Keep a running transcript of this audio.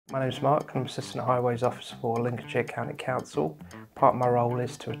My name is Mark and I'm Assistant Highways Officer for Lincolnshire County Council. Part of my role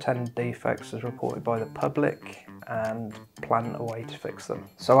is to attend defects as reported by the public and plan a way to fix them.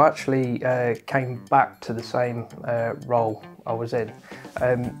 So I actually came back to the same role I was in,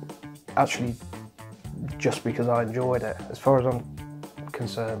 actually just because I enjoyed it. As far as I'm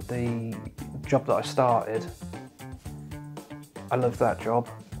concerned, the job that I started, I loved that job,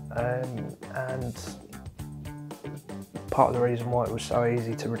 and part of the reason why it was so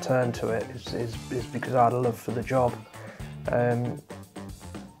easy to return to it is because I had a love for the job.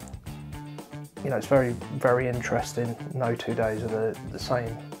 You know, it's very, very interesting. No 2 days are the same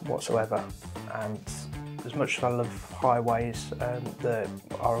whatsoever. And as much as I love highways, there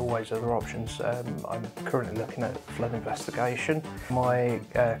are always other options. I'm currently looking at flood investigation. My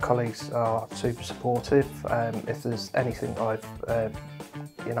colleagues are super supportive. If there's anything I've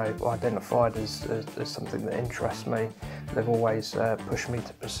identified as something that interests me, they've always pushed me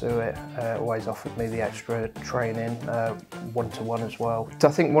to pursue it, always offered me the extra training, one-to-one as well. So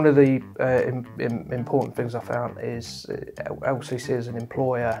I think one of the important things I found is LCC as an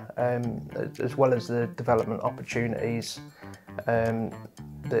employer, as well as the development opportunities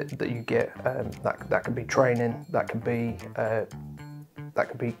that you get. That could be training, that could be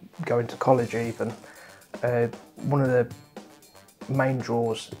going to college even. One of the main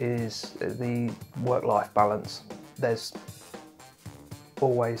draws is the work-life balance. There's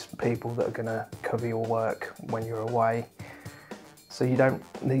always people that are going to cover your work when you're away, so you don't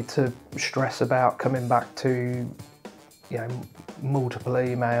need to stress about coming back to, you know, multiple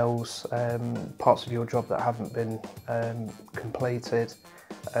emails, parts of your job that haven't been completed.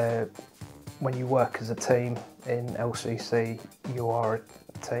 When you work as a team in LCC, you are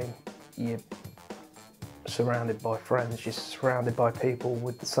a team. You're surrounded by friends, you're surrounded by people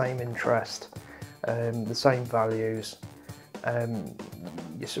with the same interest, the same values.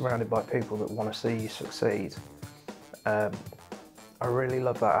 You're surrounded by people that want to see you succeed. I really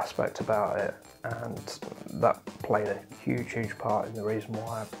love that aspect about it, and that played a huge part in the reason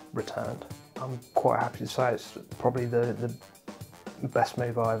why I returned. I'm quite happy to say it's probably the best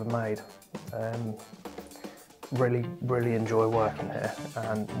move I ever made. Really enjoy working here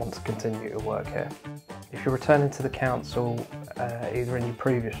and want to continue to work here. If you're returning to the council, either in your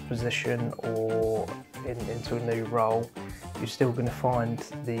previous position or into a new role, you're still going to find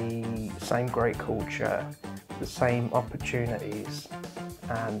the same great culture, the same opportunities,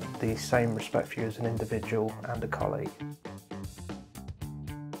 and the same respect for you as an individual and a colleague.